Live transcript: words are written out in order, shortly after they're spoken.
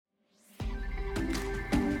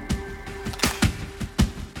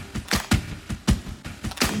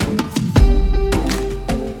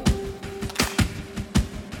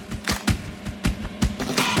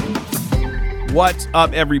What's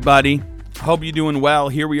up, everybody? Hope you're doing well.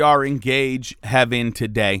 Here we are, Engage Heaven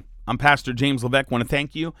today. I'm Pastor James Levesque. Want to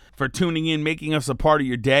thank you for tuning in, making us a part of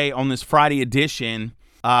your day on this Friday edition.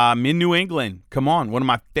 I'm in New England. Come on, one of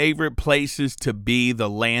my favorite places to be, the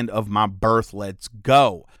land of my birth. Let's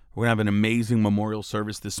go. We're going to have an amazing memorial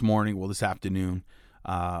service this afternoon,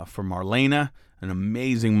 for Marlena, an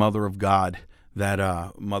amazing mother of God,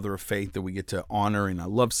 that mother of faith that we get to honor. And I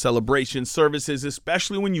love celebration services,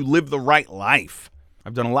 especially when you live the right life.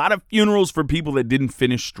 I've done a lot of funerals for people that didn't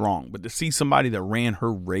finish strong, but to see somebody that ran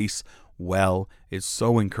her race well is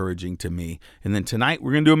so encouraging to me. And then tonight,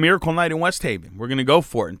 we're going to do a miracle night in West Haven. We're going to go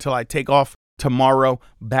for it until I take off tomorrow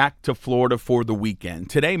back to Florida for the weekend.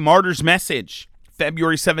 Today, Martyr's Message,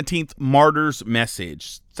 February 17th, Martyr's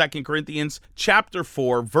Message. 2 Corinthians chapter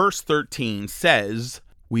 4, verse 13 says,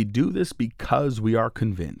 "We do this because we are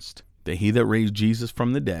convinced that he that raised Jesus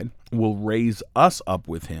from the dead will raise us up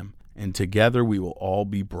with him, and together we will all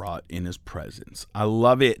be brought in his presence." I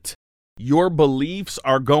love it. Your beliefs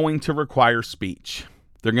are going to require speech.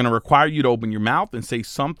 They're going to require you to open your mouth and say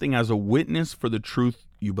something as a witness for the truth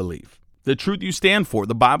you believe, the truth you stand for.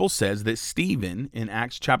 The Bible says that Stephen, in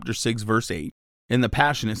Acts chapter 6, verse 8, in the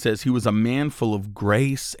Passion, it says he was a man full of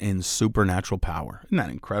grace and supernatural power. Isn't that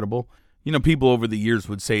incredible? You know, people over the years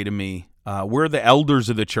would say to me, we're the elders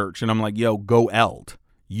of the church. And I'm like, yo, go eld.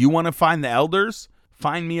 You want to find the elders?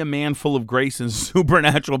 Find me a man full of grace and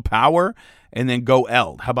supernatural power, and then go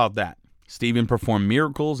eld. How about that? Stephen performed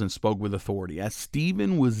miracles and spoke with authority. As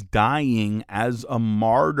Stephen was dying as a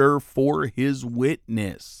martyr for his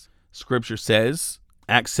witness, Scripture says,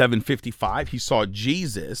 Acts 7:55, he saw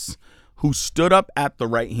Jesus who stood up at the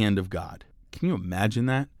right hand of God. Can you imagine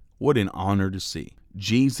that? What an honor to see.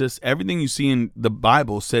 Jesus, everything you see in the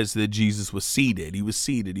Bible says that Jesus was seated. He was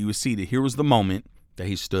seated. He was seated. Here was the moment that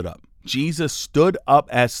he stood up. Jesus stood up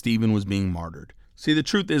as Stephen was being martyred. See, the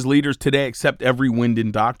truth is leaders today accept every wind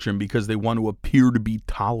and doctrine because they want to appear to be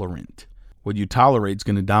tolerant. What you tolerate is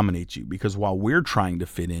going to dominate you, because while we're trying to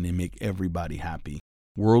fit in and make everybody happy,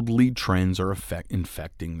 worldly trends are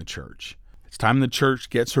infecting the church. It's time the church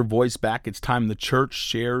gets her voice back. It's time the church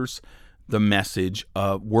shares the message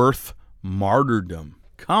of worth martyrdom.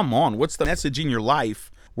 Come on, what's the message in your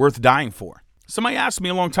life worth dying for? Somebody asked me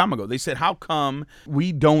a long time ago, they said, how come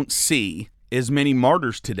we don't see as many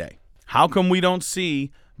martyrs today? How come we don't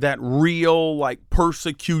see that real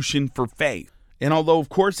persecution for faith? And although of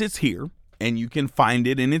course it's here and you can find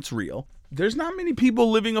it and it's real, there's not many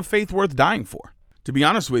people living a faith worth dying for, to be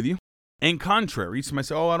honest with you. And contrary, somebody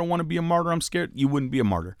say, oh, I don't want to be a martyr, I'm scared. You wouldn't be a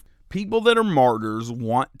martyr. People that are martyrs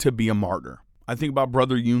want to be a martyr. I think about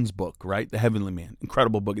Brother Yoon's book, right? The Heavenly Man.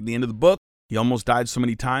 Incredible book. At the end of the book, he almost died so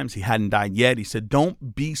many times. He hadn't died yet. He said,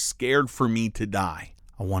 don't be scared for me to die.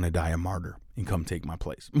 I want to die a martyr and come take my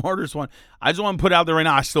place. Martyrs want, I just want to put out there right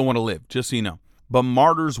now, I still want to live, just so you know. But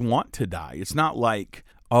martyrs want to die. It's not like,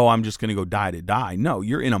 oh, I'm just going to go die to die. No,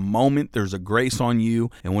 you're in a moment. There's a grace on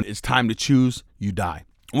you. And when it's time to choose, you die,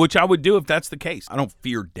 which I would do if that's the case. I don't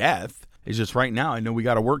fear death. It's just right now I know we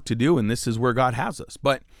got a work to do, and this is where God has us.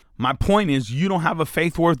 But my point is, you don't have a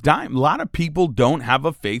faith worth dying. A lot of people don't have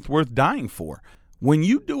a faith worth dying for. When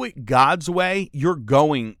you do it God's way, you're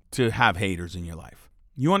going to have haters in your life.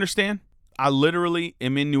 You understand? I literally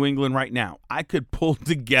am in New England right now. I could pull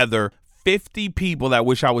together 50 people that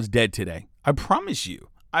wish I was dead today. I promise you.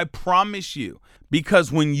 I promise you.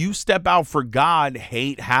 Because when you step out for God,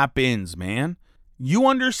 hate happens, man. You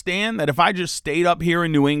understand that if I just stayed up here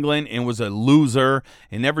in New England and was a loser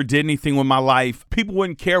and never did anything with my life, people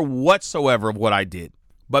wouldn't care whatsoever of what I did.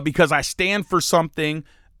 But because I stand for something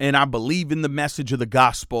and I believe in the message of the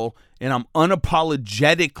gospel and I'm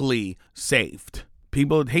unapologetically saved,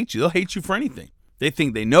 people hate you. They'll hate you for anything. They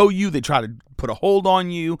think they know you. They try to put a hold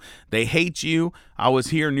on you. They hate you. I was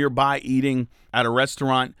here nearby eating at a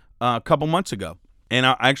restaurant a couple months ago, and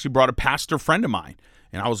I actually brought a pastor friend of mine.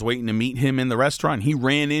 And I was waiting to meet him in the restaurant. He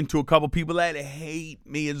ran into a couple people that hate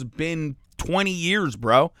me. It's been 20 years,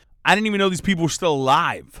 bro. I didn't even know these people were still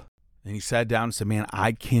alive. And he sat down and said, man,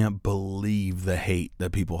 I can't believe the hate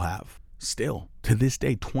that people have. Still, to this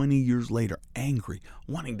day, 20 years later, angry,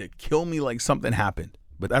 wanting to kill me like something happened.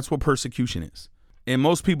 But that's what persecution is. And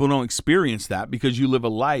most people don't experience that because you live a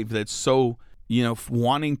life that's so,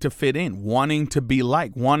 wanting to fit in, wanting to be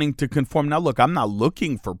like, wanting to conform. Now, look, I'm not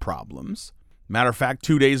looking for problems. Matter of fact,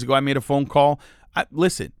 2 days ago, I made a phone call.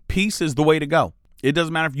 Listen, peace is the way to go. It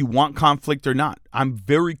doesn't matter if you want conflict or not. I'm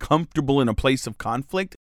very comfortable in a place of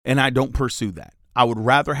conflict, and I don't pursue that. I would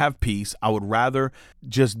rather have peace. I would rather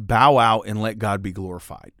just bow out and let God be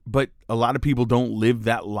glorified. But a lot of people don't live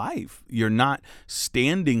that life. You're not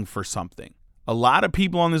standing for something. A lot of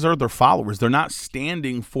people on this earth are followers. They're not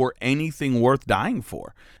standing for anything worth dying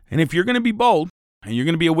for. And if you're going to be bold and you're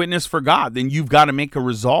going to be a witness for God, then you've got to make a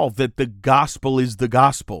resolve that the gospel is the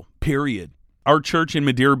gospel, period. Our church in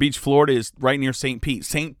Madeira Beach, Florida is right near St. Pete.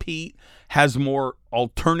 St. Pete has more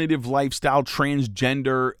alternative lifestyle,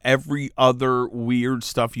 transgender, every other weird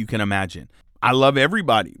stuff you can imagine. I love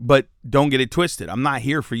everybody, but don't get it twisted. I'm not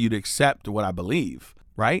here for you to accept what I believe,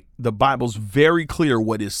 right? The Bible's very clear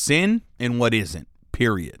what is sin and what isn't,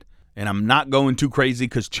 period. And I'm not going too crazy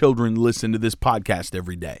because children listen to this podcast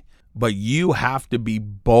every day. But you have to be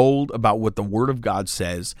bold about what the Word of God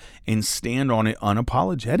says and stand on it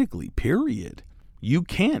unapologetically, period. You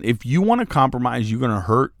can't. If you want to compromise, you're going to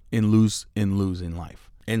hurt and lose in life.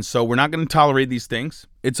 And so we're not going to tolerate these things.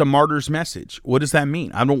 It's a martyr's message. What does that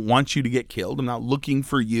mean? I don't want you to get killed. I'm not looking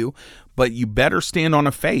for you. But you better stand on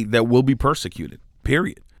a faith that will be persecuted,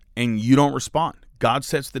 period. And you don't respond. God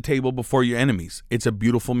sets the table before your enemies. It's a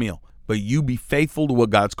beautiful meal. But you be faithful to what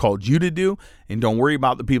God's called you to do, and don't worry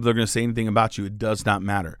about the people that are going to say anything about you. It does not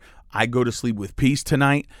matter. I go to sleep with peace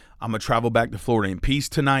tonight. I'm going to travel back to Florida in peace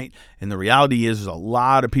tonight. And the reality is there's a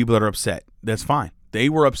lot of people that are upset. That's fine. They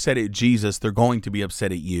were upset at Jesus. They're going to be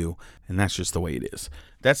upset at you. And that's just the way it is.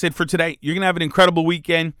 That's it for today. You're going to have an incredible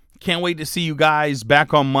weekend. Can't wait to see you guys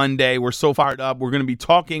back on Monday. We're so fired up. We're going to be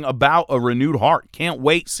talking about a renewed heart. Can't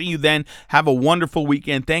wait. See you then. Have a wonderful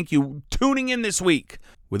weekend. Thank you. Tuning in this week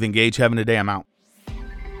with Engage Heaven Today. I'm out.